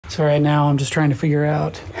So right now I'm just trying to figure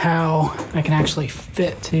out how I can actually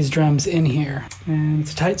fit these drums in here. And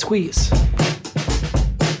it's a tight squeeze.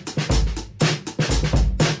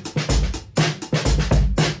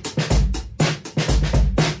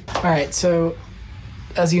 All right, so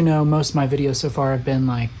as you know, most of my videos so far have been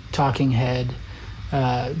like talking head,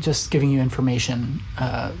 just giving you information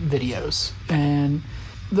videos. And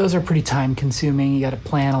those are pretty time consuming. You got to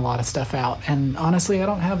plan a lot of stuff out. And honestly, I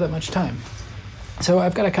don't have that much time. So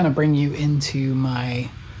I've got to kind of bring you into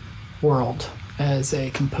my world as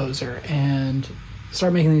a composer and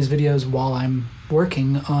start making these videos while I'm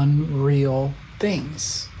working on real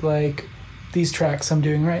things, like these tracks I'm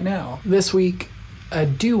doing right now. This week, I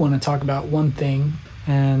do want to talk about one thing,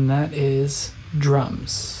 and that is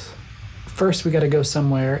drums. First, we got to go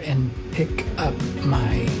somewhere and pick up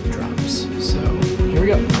my drums. So here we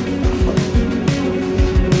go.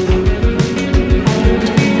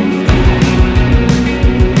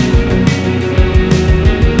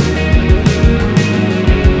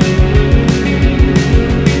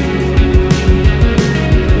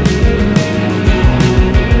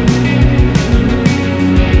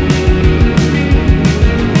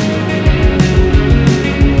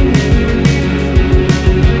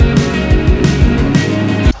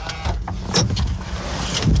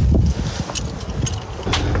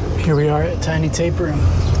 Here we are at Tiny Tape Room.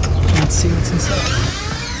 Let's see what's inside.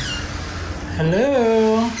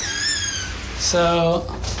 Hello.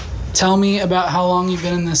 So, tell me about how long you've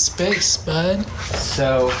been in this space, bud.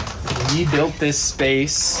 So, we built this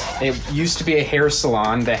space. It used to be a hair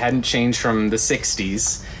salon that hadn't changed from the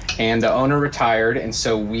 60s, and the owner retired, and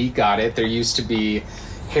so we got it. There used to be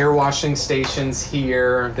hair washing stations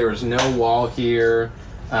here. There was no wall here.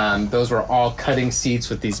 Those were all cutting seats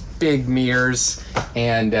with these big mirrors,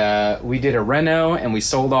 and we did a reno, and we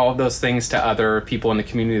sold all of those things to other people in the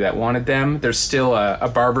community that wanted them. There's still a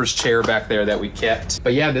barber's chair back there that we kept.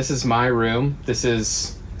 But yeah, this is my room. This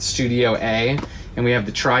is Studio A, and we have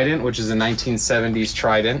the Trident, which is a 1970s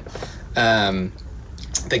Trident.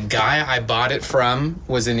 The guy I bought it from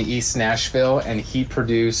was in East Nashville, and he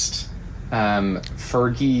produced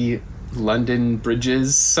Fergie London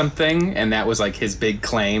Bridges something, and that was like his big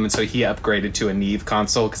claim, and so he upgraded to a Neve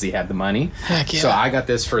console because he had the money. Heck yeah. So I got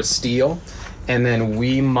this for a steal, and then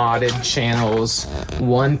we modded channels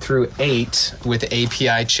 1 through 8 with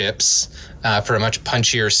API chips for a much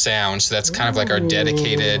punchier sound. So that's kind of like our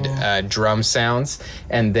dedicated drum sounds,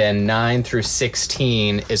 and then 9 through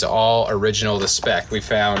 16 is all original to spec. We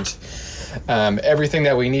found everything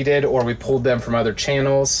that we needed, or we pulled them from other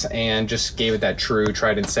channels and just gave it that true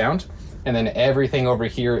Trident sound. And then everything over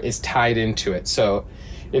here is tied into it. So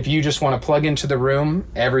if you just want to plug into the room,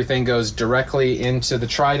 everything goes directly into the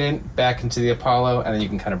Trident, back into the Apollo, and then you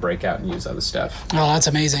can kind of break out and use other stuff. Oh, that's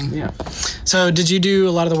amazing. Yeah. So did you do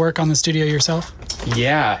a lot of the work on the studio yourself?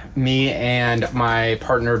 Yeah, me and my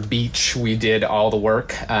partner Beach, we did all the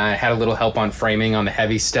work. Had a little help on framing on the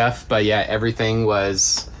heavy stuff, but yeah, everything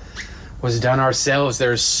was done ourselves.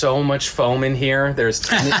 There's so much foam in here. There's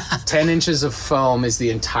 10 inches of foam is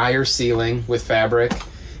the entire ceiling with fabric.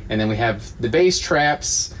 And then we have the bass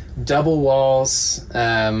traps, double walls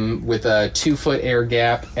with a 2-foot air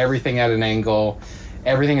gap, everything at an angle.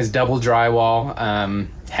 Everything is double drywall,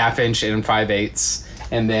 1/2 inch and 5/8.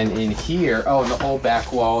 And then in here, oh, and the whole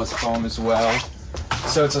back wall is foam as well.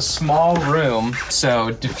 So it's a small room,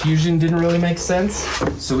 so diffusion didn't really make sense.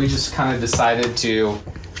 So we just kind of decided to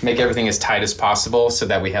make everything as tight as possible so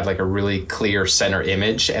that we have like a really clear center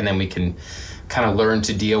image, and then we can kind of learn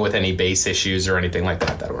to deal with any bass issues or anything like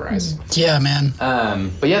that arise. Yeah, man.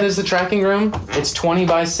 But yeah, there's the tracking room. It's 20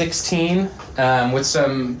 by 16 with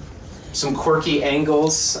some quirky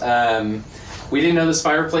angles. We didn't know this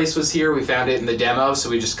fireplace was here. We found it in the demo, so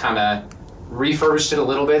we just kind of refurbished it a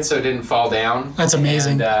little bit so it didn't fall down. That's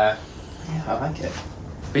amazing. And yeah, I like it.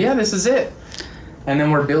 But yeah, this is it. And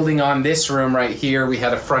then we're building on this room right here. We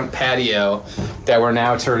had a front patio that we're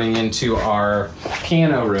now turning into our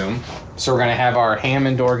piano room. So we're gonna have our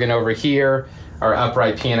Hammond organ over here, our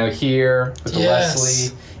upright piano here with the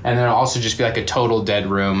Leslie, and then it'll also just be like a total dead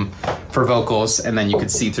room for vocals, and then you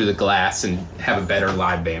could see through the glass and have a better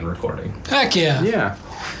live band recording. Heck yeah. Yeah.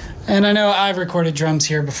 And I know I've recorded drums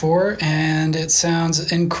here before, and it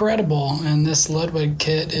sounds incredible, and this Ludwig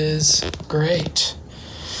kit is great.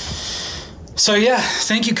 So yeah,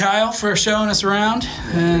 thank you, Kyle, for showing us around,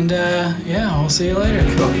 and yeah, we'll see you later.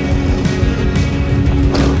 Cool.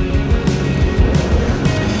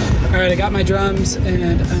 All right, I got my drums,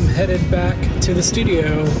 and I'm headed back to the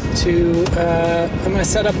studio to, I'm gonna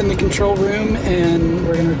set up in the control room, and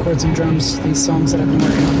we're gonna record some drums, these songs that I've been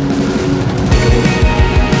working on.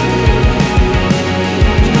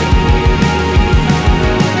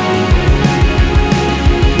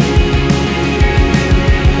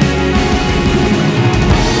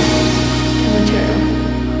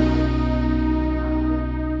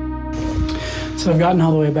 So I've gotten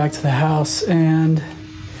all the way back to the house, and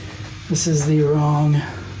this is the wrong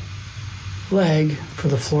leg for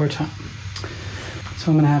the floor tom.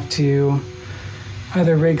 So I'm gonna have to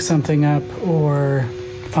either rig something up or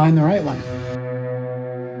find the right one.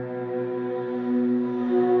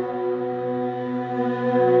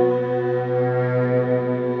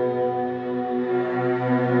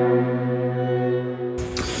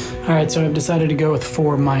 All right, so I've decided to go with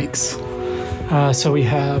 4 mics. So we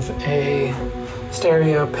have a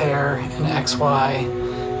stereo pair in XY.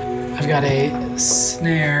 I've got a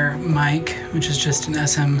snare mic, which is just an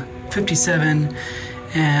SM57,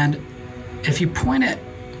 and if you point it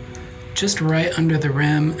just right under the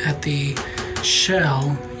rim at the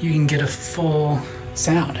shell, you can get a full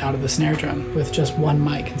sound out of the snare drum with just one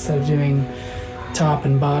mic instead of doing top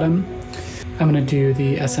and bottom. I'm gonna do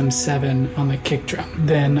the SM7 on the kick drum.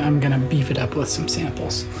 Then I'm gonna beef it up with some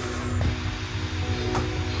samples.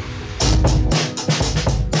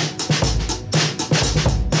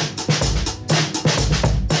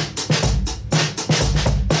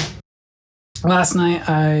 Last night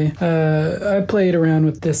I played around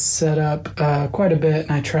with this setup quite a bit,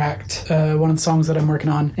 and I tracked one of the songs that I'm working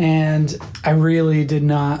on, and I really did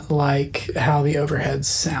not like how the overheads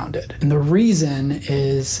sounded. And the reason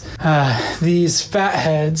is these fat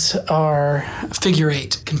heads are figure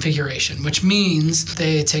 8 configuration, which means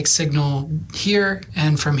they take signal here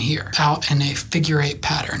and from here out in a figure 8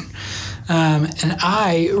 pattern. And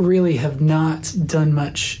I really have not done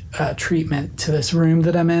much treatment to this room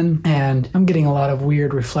that I'm in, and I'm getting a lot of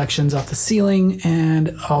weird reflections off the ceiling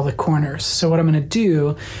and all the corners. So what I'm going to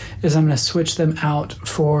do is I'm going to switch them out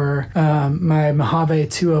for my Mojave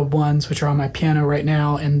 201s, which are on my piano right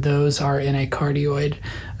now, and those are in a cardioid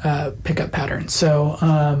pickup pattern. So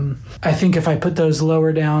I think if I put those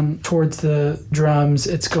lower down towards the drums,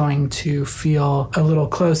 it's going to feel a little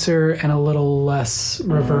closer and a little less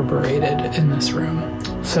reverberated in this room.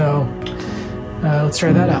 So let's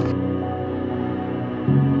try that out.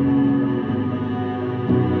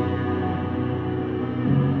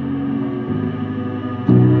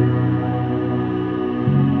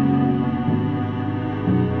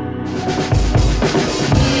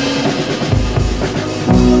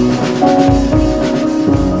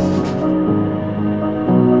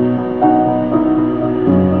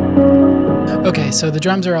 Okay, so the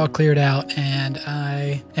drums are all cleared out, and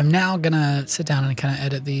I am now gonna sit down and kind of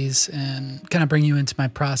edit these and kind of bring you into my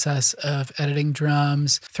process of editing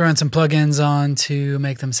drums, throwing some plugins on to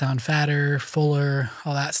make them sound fatter, fuller,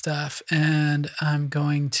 all that stuff. And I'm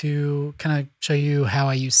going to kind of show you how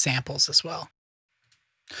I use samples as well.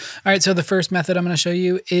 All right, so the first method I'm going to show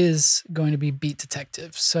you is going to be Beat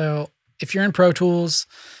Detective. So if you're in Pro Tools,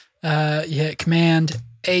 you hit Command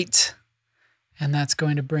 8, and that's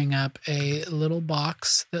going to bring up a little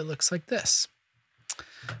box that looks like this.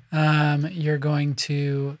 You're going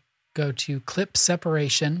to go to Clip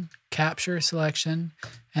Separation, Capture Selection,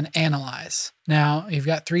 and Analyze. Now, you've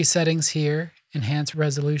got 3 settings here: Enhance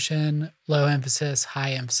Resolution, Low Emphasis,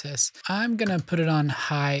 High Emphasis. I'm going to put it on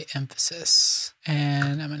High Emphasis,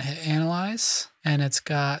 and I'm going to hit Analyze, and it's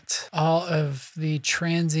got all of the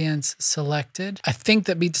transients selected. I think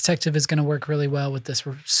that Beat Detective is going to work really well with this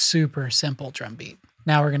super simple drum beat.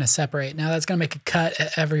 Now we're going to separate. Now that's going to make a cut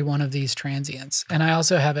at every one of these transients. And I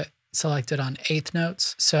also have it selected on 8th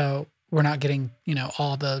notes, so we're not getting, you know,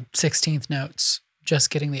 all the 16th notes, just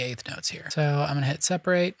getting the 8th notes here. So I'm going to hit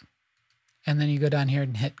Separate. And then you go down here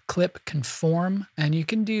and hit Clip Conform, and you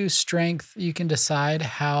can do strength. You can decide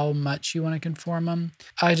how much you want to conform them.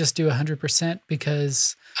 I just do 100%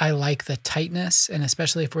 because I like the tightness, and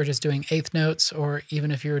especially if we're just doing 8th notes, or even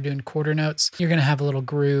if you were doing quarter notes, you're going to have a little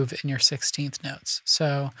groove in your 16th notes.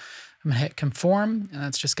 So I'm going to hit Conform, and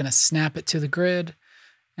that's just going to snap it to the grid.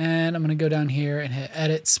 And I'm going to go down here and hit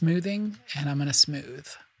Edit Smoothing, and I'm going to smooth.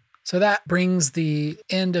 So that brings the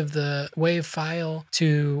end of the wave file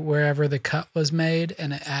to wherever the cut was made,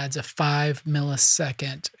 and it adds a 5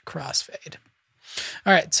 millisecond crossfade.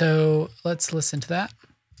 All right, so let's listen to that.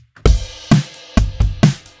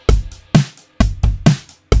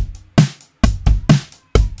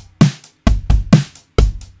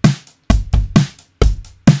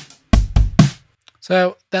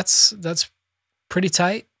 So that's pretty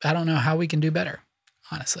tight. I don't know how we can do better,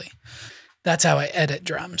 honestly. That's how I edit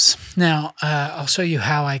drums. Now, I'll show you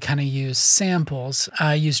how I kind of use samples.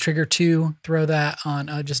 I use Trigger 2, throw that on,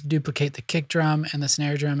 just duplicate the kick drum and the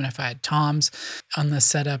snare drum, and if I had toms on the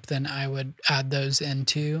setup, then I would add those in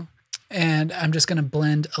too. And I'm just gonna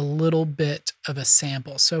blend a little bit of a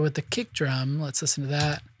sample. So with the kick drum, let's listen to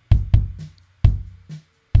that.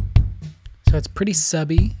 So it's pretty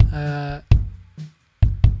subby.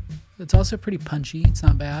 It's also pretty punchy. It's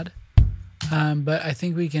not bad. But I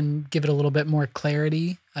think we can give it a little bit more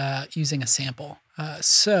clarity using a sample.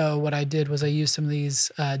 So what I did was I used some of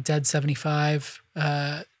these Dead 75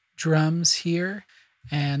 drums here,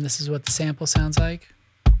 and this is what the sample sounds like.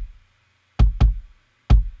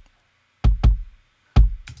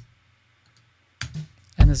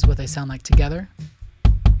 And this is what they sound like together.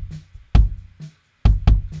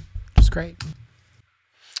 Which is great.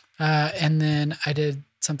 And then I did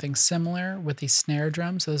something similar with the snare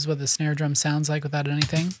drum. So this is what the snare drum sounds like without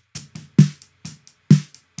anything.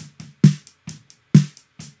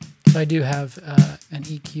 So I do have an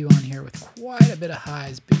EQ on here with quite a bit of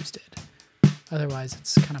highs boosted. Otherwise,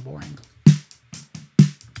 it's kind of boring.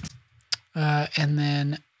 And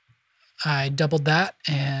then I doubled that,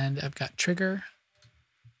 and I've got trigger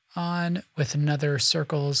on with another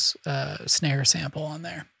Circles snare sample on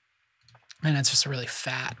there. And it's just a really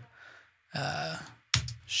fat,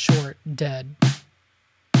 short, dead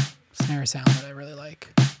snare sound that I really like.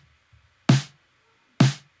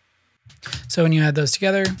 So when you add those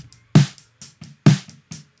together,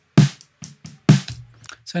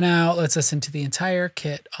 so now let's listen to the entire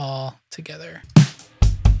kit all together.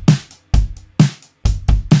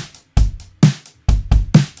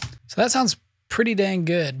 So that sounds pretty dang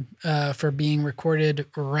good for being recorded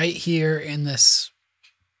right here in this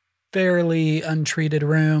fairly untreated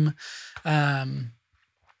room,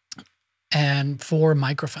 and 4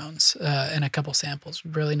 microphones and a couple samples.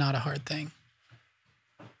 Really not a hard thing.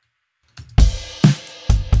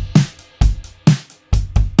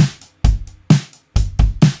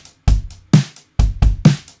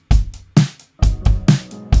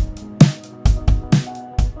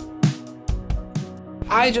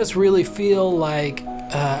 I just really feel like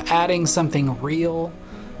adding something real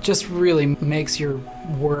just really makes your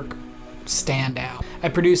work stand out. I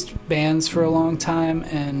produced bands for a long time,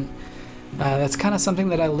 and that's kind of something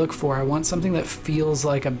that I look for. I want something that feels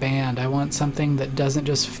like a band. I want something that doesn't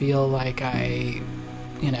just feel like I,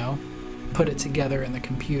 put it together in the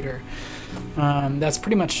computer. That's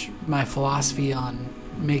pretty much my philosophy on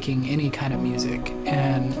making any kind of music,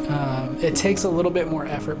 and it takes a little bit more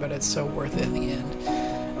effort, but it's so worth it in the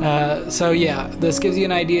end. So yeah, this gives you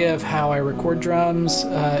an idea of how I record drums.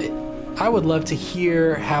 I would love to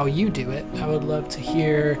hear how you do it. I would love to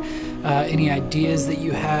hear any ideas that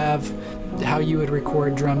you have, how you would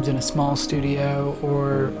record drums in a small studio,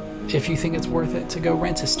 or if you think it's worth it to go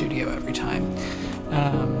rent a studio every time.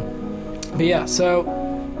 But yeah, so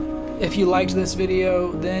if you liked this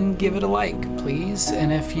video, then give it a like, please.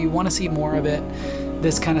 And if you want to see more of it,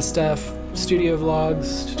 this kind of stuff, studio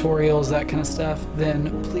vlogs, tutorials, that kind of stuff,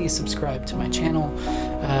 then please subscribe to my channel.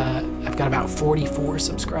 I've got about 44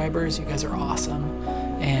 subscribers. You guys are awesome,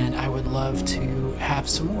 and I would love to have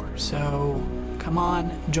some more. So come on,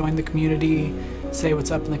 join the community, say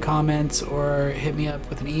what's up in the comments, or hit me up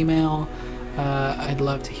with an email. I'd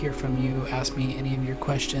love to hear from you. Ask me any of your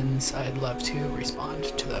questions. I'd love to respond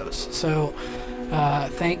to those. So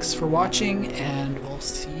thanks for watching, and we'll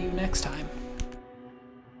see you next time.